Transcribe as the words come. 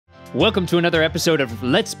Welcome to another episode of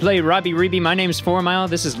Let's Play Rabi-Ribi. My name's Fourmyle.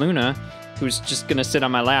 This is Luna, who's just gonna sit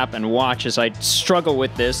on my lap and watch as I struggle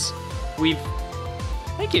with this.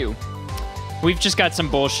 Thank you. We've just got some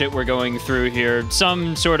bullshit we're going through here.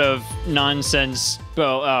 Some sort of nonsense.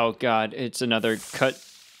 Oh god, it's another cut.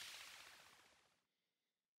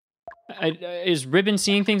 Is Ribbon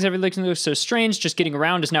seeing things? Everything looks so strange. Just getting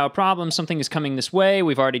around is now a problem. Something is coming this way.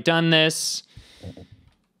 We've already done this.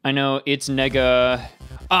 I know it's nega.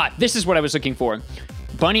 This is what I was looking for.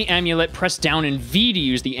 Bunny amulet, press down and V to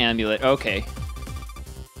use the amulet. Okay.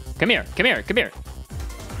 Come here, come here, come here.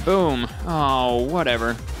 Boom. Oh,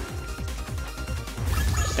 whatever.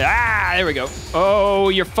 There we go. Oh,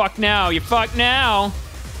 you're fucked now. You're fucked now.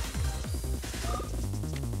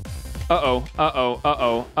 Well,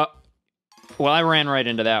 I ran right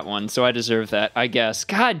into that one, so I deserve that, I guess.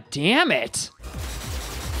 God damn it.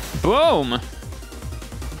 Boom.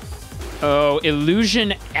 Oh,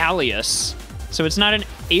 illusion alias. So it's not an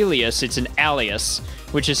alias, it's an alias,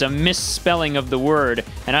 which is a misspelling of the word,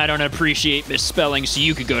 and I don't appreciate misspelling, so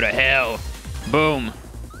you could go to hell. Boom.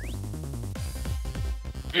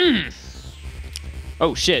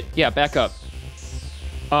 Oh, shit. Yeah, back up.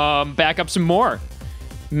 Back up some more.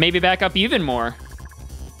 Maybe back up even more.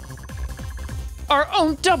 Our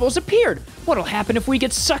own doubles appeared. What'll happen if we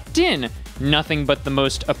get sucked in? Nothing but the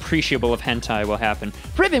most appreciable of hentai will happen.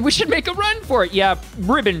 Ribbon, we should make a run for it. Yeah,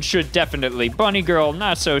 Ribbon should definitely. Bunny Girl,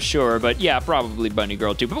 not so sure, but yeah, probably Bunny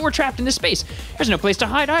Girl too. But we're trapped in this space. There's no place to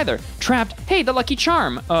hide either. Trapped. Hey, the lucky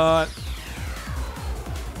charm. So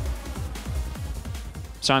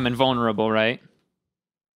I'm invulnerable, right?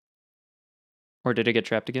 Or did I get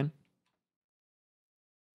trapped again?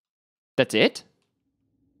 That's it?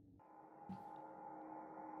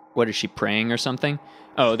 What, is she praying or something?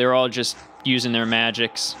 Oh, they're all just using their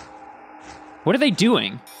magics. What are they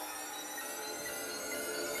doing?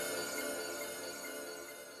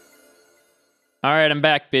 All right, I'm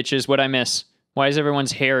back, bitches. What'd I miss? Why is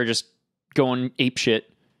everyone's hair just going apeshit?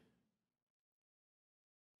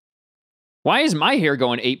 Why is my hair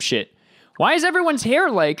going apeshit? Why is everyone's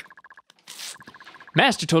hair like...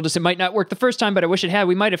 Master told us it might not work the first time, but I wish it had.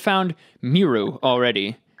 We might have found Miru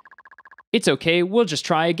already. It's okay, we'll just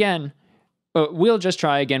try again.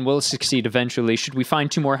 We'll succeed eventually. Should we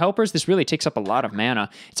find 2 more helpers? This really takes up a lot of mana.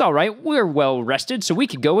 It's all right, we're well rested, so we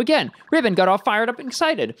could go again. Ribbon got all fired up and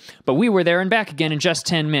excited. But we were there and back again in just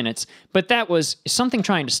 10 minutes. But that was something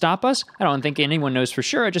trying to stop us? I don't think anyone knows for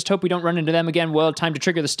sure. I just hope we don't run into them again. Well, time to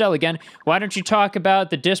trigger the stell again. Why don't you talk about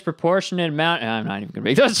the disproportionate amount? I'm not even gonna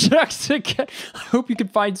make those jokes again. I hope you can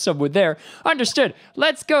find someone there. Understood.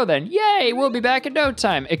 Let's go then. Yay, we'll be back in no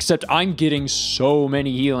time. Except I'm getting so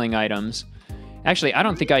many healing items. Actually, I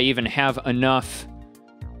don't think I even have enough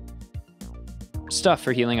stuff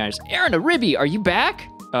for healing items. Rabi-Ribi, are you back?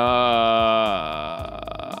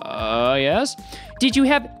 Yes? Did you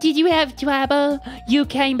have trouble? You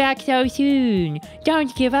came back so soon.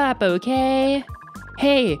 Don't give up, okay?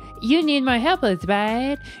 Hey, you need my help,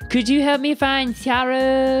 right? Could you help me find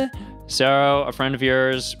Sarah? Sarah, a friend of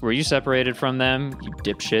yours. Were you separated from them, you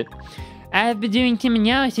dipshit? I've been doing some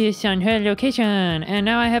analysis on her location, and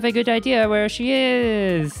now I have a good idea where she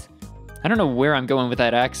is. I don't know where I'm going with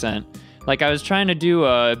that accent. Like, I was trying to do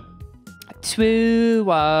a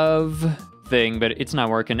suave thing, but it's not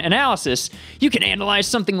working. Analysis! You can analyze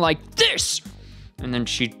something like this! And then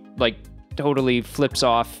she, like, totally flips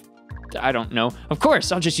off. I don't know. Of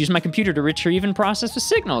course, I'll just use my computer to retrieve and process the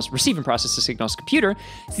signals. Receive and process the signals. Computer,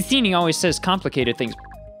 Cicini always says complicated things.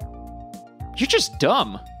 You're just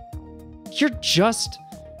dumb. You're just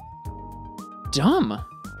dumb.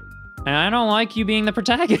 And I don't like you being the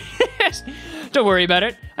protagonist. Don't worry about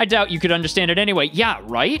it. I doubt you could understand it anyway. Yeah,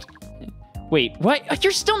 right? Wait, what?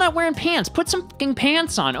 You're still not wearing pants. Put some fucking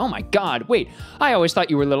pants on. Oh my god. Wait, I always thought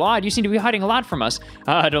you were a little odd. You seem to be hiding a lot from us.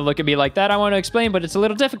 Don't look at me like that. I want to explain, but it's a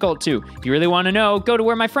little difficult to. If you really want to know, go to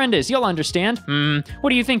where my friend is. You'll understand. What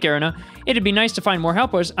do you think, Erina? It'd be nice to find more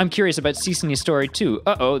helpers. I'm curious about Cicini's story, too.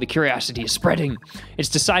 Uh-oh, the curiosity is spreading. It's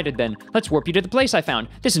decided, then. Let's warp you to the place I found.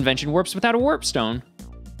 This invention warps without a warp stone.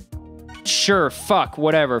 Sure, fuck,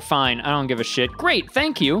 whatever, fine. I don't give a shit. Great,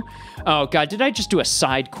 thank you. Oh, God, did I just do a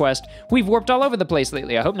side quest? We've warped all over the place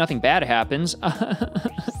lately. I hope nothing bad happens.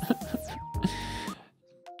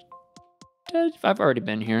 I've already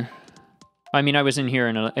been here. I mean, I was in here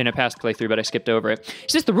in a past playthrough, but I skipped over it.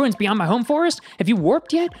 Is this the ruins beyond my home forest? Have you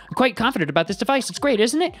warped yet? I'm quite confident about this device. It's great,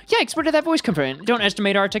 isn't it? Yikes, where did that voice come from? Don't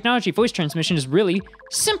estimate our technology. Voice transmission is really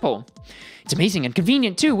simple. It's amazing and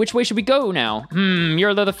convenient, too. Which way should we go now? You're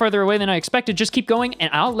a little further away than I expected. Just keep going, and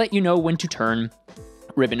I'll let you know when to turn.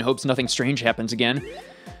 Ribbon hopes nothing strange happens again.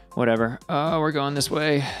 Whatever. We're going this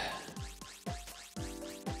way.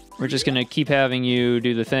 We're just gonna keep having you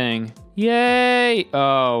do the thing. Yay!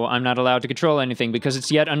 Oh, I'm not allowed to control anything because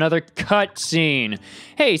it's yet another cutscene.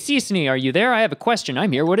 Hey, Cisne, are you there? I have a question.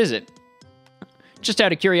 I'm here. What is it? Just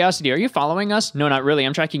out of curiosity, are you following us? No, not really.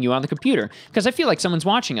 I'm tracking you on the computer because I feel like someone's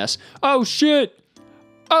watching us. Oh, shit!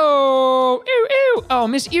 Oh, ew, ew! Oh,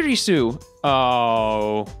 Miss Irisu.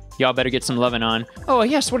 Oh, y'all better get some loving on. Oh,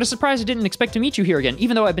 yes, what a surprise. I didn't expect to meet you here again,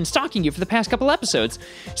 even though I've been stalking you for the past couple episodes.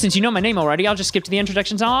 Since you know my name already, I'll just skip to the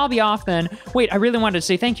introductions. I'll be off then. Wait, I really wanted to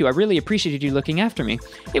say thank you. I really appreciated you looking after me.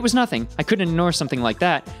 It was nothing. I couldn't ignore something like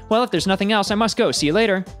that. Well, if there's nothing else, I must go. See you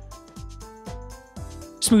later.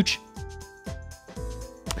 Smooch.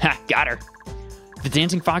 Ha, got her. The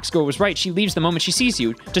dancing fox girl was right. She leaves the moment she sees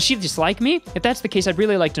you. Does she dislike me? If that's the case, I'd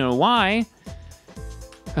really like to know why.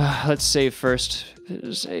 Let's save first.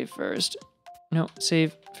 Save first. No,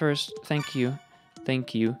 save first. Thank you.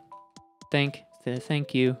 Thank you. Thank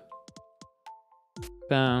you.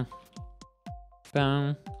 Boom.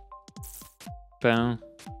 Boom. Boom.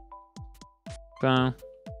 Boom.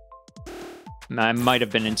 I might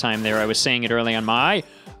have been in time there. I was saying it early on my...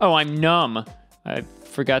 Oh, I'm numb. I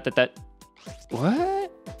forgot that...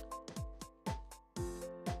 What?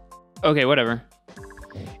 Okay, whatever.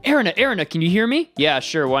 Erina, can you hear me? Yeah,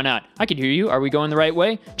 sure, why not? I can hear you. Are we going the right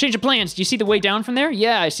way? Change of plans. Do you see the way down from there?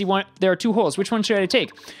 Yeah, I see one. There are 2 holes. Which one should I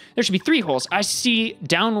take? There should be 3 holes. I see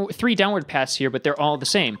 3 downward paths here, but they're all the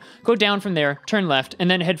same. Go down from there, turn left, and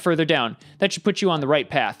then head further down. That should put you on the right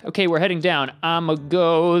path. Okay, we're heading down. I'ma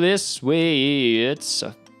go this way. It's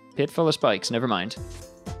a pit full of spikes. Never mind.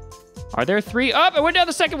 Are there 3? Oh, I went down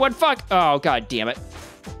the second one. Fuck. Oh, god damn it.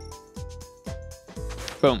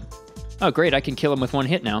 Boom. Oh, great. I can kill him with 1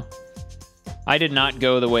 hit now. I did not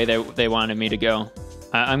go the way they wanted me to go.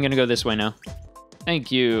 I'm going to go this way now.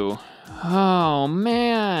 Thank you. Oh,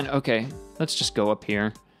 man. Okay, let's just go up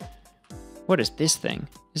here. What is this thing?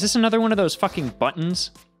 Is this another one of those fucking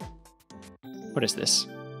buttons? What is this?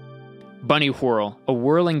 Bunny whirl. A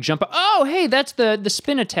whirling jump. Oh, hey, that's the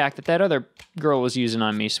spin attack that other girl was using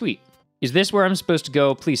on me. Sweet. Is this where I'm supposed to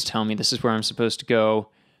go? Please tell me this is where I'm supposed to go.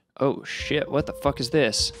 Oh, shit. What the fuck is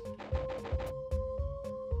this?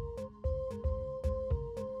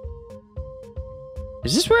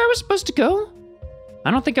 Is this where I was supposed to go?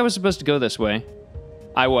 I don't think I was supposed to go this way.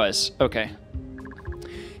 I was. Okay.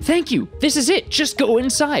 Thank you. This is it. Just go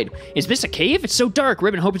inside. Is this a cave? It's so dark.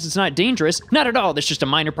 Ribbon hopes it's not dangerous. Not at all. There's just a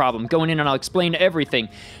minor problem. Going in and I'll explain everything.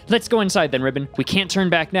 Let's go inside then, Ribbon. We can't turn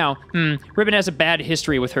back now. Ribbon has a bad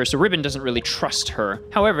history with her, so Ribbon doesn't really trust her.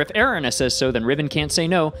 However, if Erina says so, then Ribbon can't say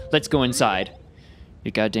no. Let's go inside.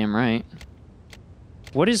 You're goddamn right.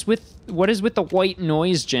 What is with the white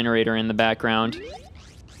noise generator in the background?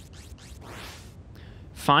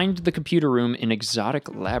 Find the computer room in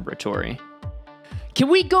exotic laboratory. Can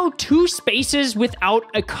we go 2 spaces without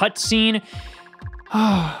a cutscene?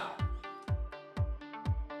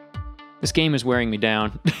 This game is wearing me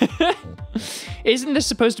down. Isn't this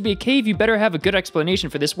supposed to be a cave? You better have a good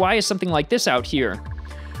explanation for this. Why is something like this out here?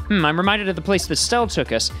 I'm reminded of the place that Stell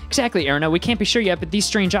took us. Exactly, Erina. We can't be sure yet, but these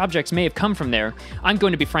strange objects may have come from there. I'm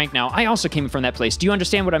going to be frank now. I also came from that place. Do you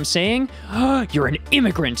understand what I'm saying? You're an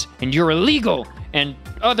immigrant, and you're illegal. And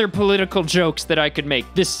other political jokes that I could make.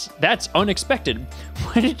 That's unexpected.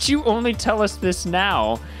 Why did you only tell us this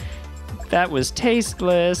now? That was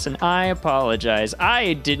tasteless, and I apologize.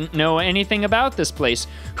 I didn't know anything about this place.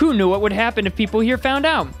 Who knew what would happen if people here found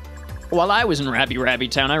out? While I was in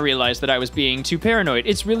Rabi-Ribi town, I realized that I was being too paranoid.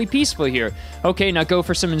 It's really peaceful here. Okay, now go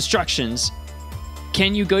for some instructions.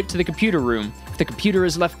 Can you go to the computer room? If the computer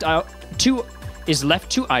is left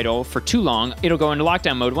to idle for too long, it'll go into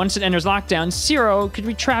lockdown mode. Once it enters lockdown, Zero could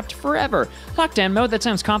be trapped forever. Lockdown mode? That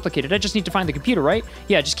sounds complicated. I just need to find the computer, right?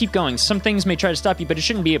 Yeah, just keep going. Some things may try to stop you, but it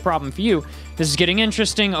shouldn't be a problem for you. This is getting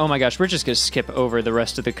interesting. Oh my gosh, we're just gonna skip over the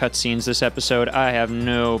rest of the cutscenes this episode. I have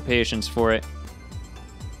no patience for it.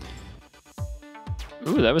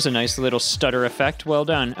 Ooh, that was a nice little stutter effect. Well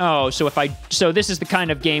done. Oh, so this is the kind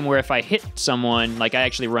of game where if I hit someone, like I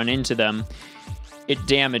actually run into them, it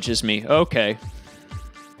damages me. Okay.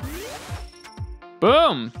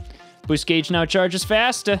 Boom! Boost gauge now charges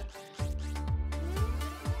faster.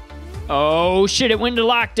 Oh shit, it went into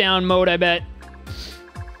lockdown mode, I bet.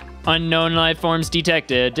 Unknown life forms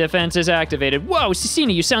detected. Defenses activated. Whoa,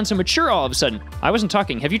 Cicina, you sound so mature all of a sudden. I wasn't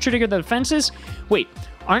talking. Have you triggered the defenses? Wait,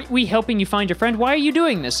 aren't we helping you find your friend? Why are you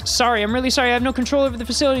doing this? Sorry, I'm really sorry. I have no control over the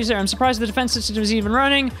facilities there. I'm surprised the defense system is even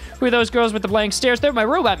running. Who are those girls with the blank stares? They're my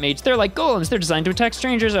robot mates. They're like golems. They're designed to attack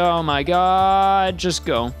strangers. Oh my god. Just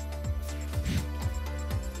go.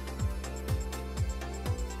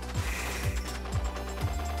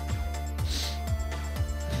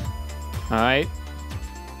 All right.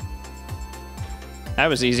 That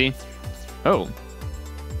was easy. Oh.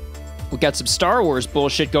 We got some Star Wars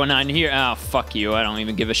bullshit going on here. Oh, fuck you. I don't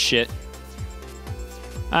even give a shit.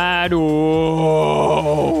 I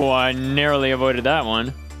narrowly avoided that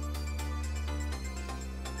one.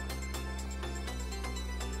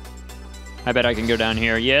 I bet I can go down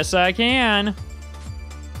here. Yes, I can.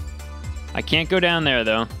 I can't go down there,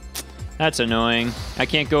 though. That's annoying. I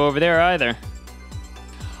can't go over there either.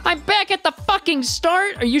 I'm back at the fucking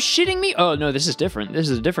start? Are you shitting me? Oh, no, this is different. This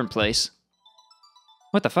is a different place.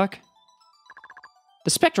 What the fuck? The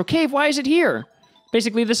Spectral Cave, why is it here?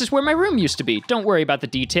 Basically, this is where my room used to be. Don't worry about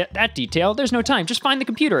that detail. There's no time. Just find the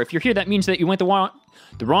computer. If you're here, that means that you went the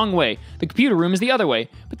wrong way. The computer room is the other way.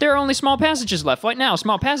 But there are only small passages left. Right now,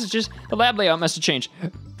 small passages. The lab layout must have changed.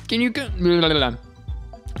 Can you go?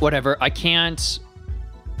 Whatever. I can't.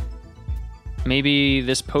 Maybe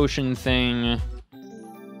this potion thing.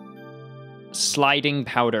 Sliding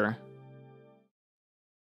powder.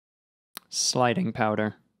 Sliding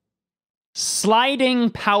powder. Sliding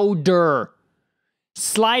powder.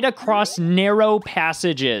 Slide across narrow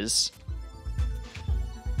passages.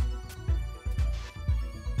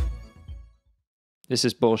 This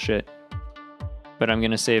is bullshit. But I'm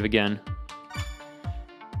gonna save again.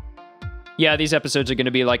 Yeah, these episodes are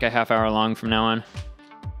gonna be like a half hour long from now on.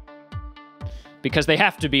 Because they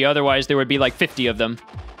have to be, otherwise there would be like 50 of them.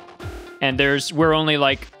 And we're only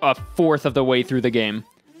like a fourth of the way through the game.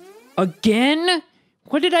 Again?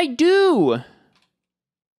 What did I do?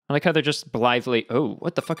 I like how they're just blithely... Oh,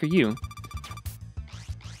 what the fuck are you?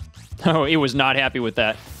 Oh, he was not happy with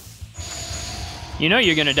that. You know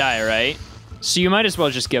you're gonna die, right? So you might as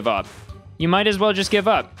well just give up. You might as well just give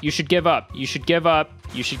up. You should give up. You should give up.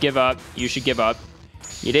 You should give up. You should give up.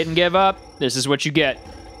 You didn't give up. This is what you get.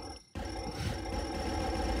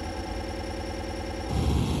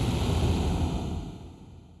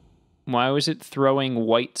 Why was it throwing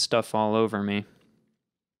white stuff all over me?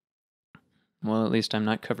 Well, at least I'm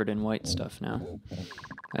not covered in white stuff now.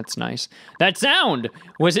 That's nice. That sound!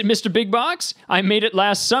 Was it Mr. Big Box? I made it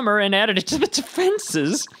last summer and added it to the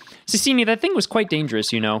defenses. Cicini, that thing was quite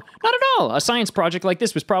dangerous, you know. Not at all. A science project like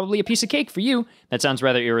this was probably a piece of cake for you. That sounds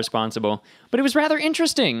rather irresponsible. But it was rather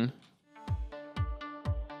interesting.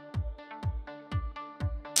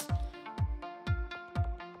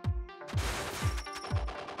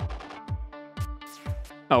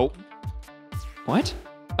 Oh. What?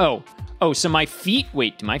 Oh. Oh, so my feet...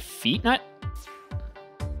 Wait, do my feet not...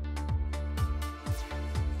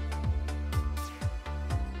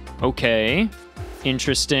 Okay.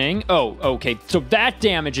 Interesting. Oh, okay. So that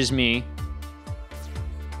damages me.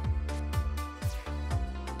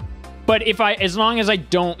 But as long as I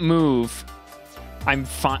don't move, I'm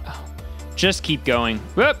fine. Just keep going.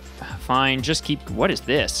 Whoop. Fine, just keep... What is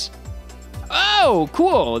this? Oh,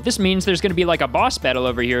 cool. This means there's going to be like a boss battle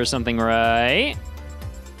over here or something, right?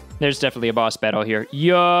 There's definitely a boss battle here.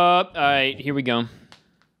 Yup. All right, here we go.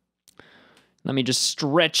 Let me just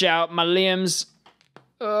stretch out my limbs.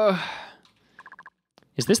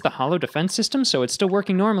 Is this the hollow defense system? So it's still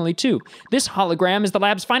working normally, too. This hologram is the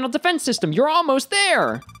lab's final defense system. You're almost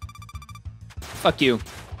there. Fuck you.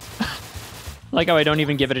 Like how I don't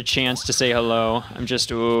even give it a chance to say hello. I'm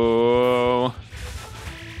just, oh.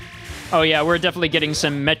 Oh yeah, we're definitely getting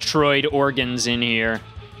some Metroid organs in here.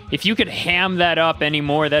 If you could ham that up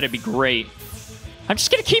anymore, that'd be great. I'm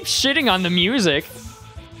just gonna keep shitting on the music.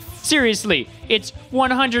 Seriously, it's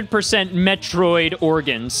 100% Metroid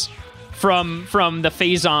organs from the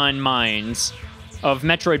Phazon mines of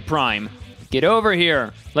Metroid Prime. Get over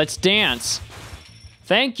here. Let's dance.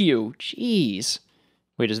 Thank you. Jeez.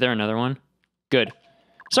 Wait, is there another one? Good.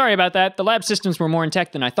 Sorry about that. The lab systems were more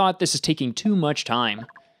intact than I thought. This is taking too much time.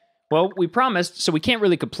 Well, we promised, so we can't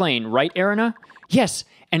really complain, right, Erina? Yes,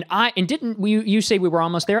 and didn't you say we were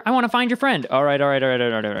almost there? I want to find your friend. All right,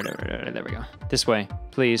 there we go. This way,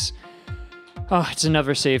 please. Oh, it's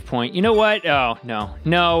another save point. You know what? Oh,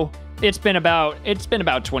 no. It's been about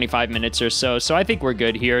 25 minutes or so I think we're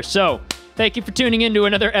good here. So, thank you for tuning in to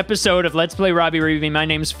another episode of Let's Play Rabi-Ribi. My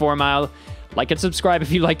name's Fourmyle. Like and subscribe if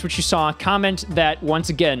you liked what you saw. Comment that, once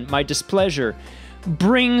again, my displeasure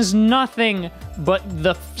brings nothing but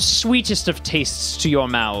the sweetest of tastes to your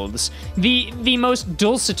mouths, the most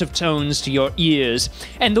dulcet of tones to your ears,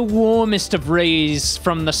 and the warmest of rays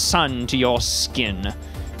from the sun to your skin.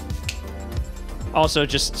 Also,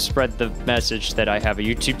 just spread the message that I have a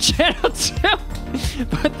YouTube channel too.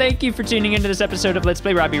 But thank you for tuning into this episode of Let's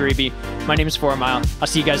Play Rabi-Ribi. My name is Fourmyle. I'll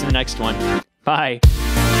see you guys in the next one. Bye.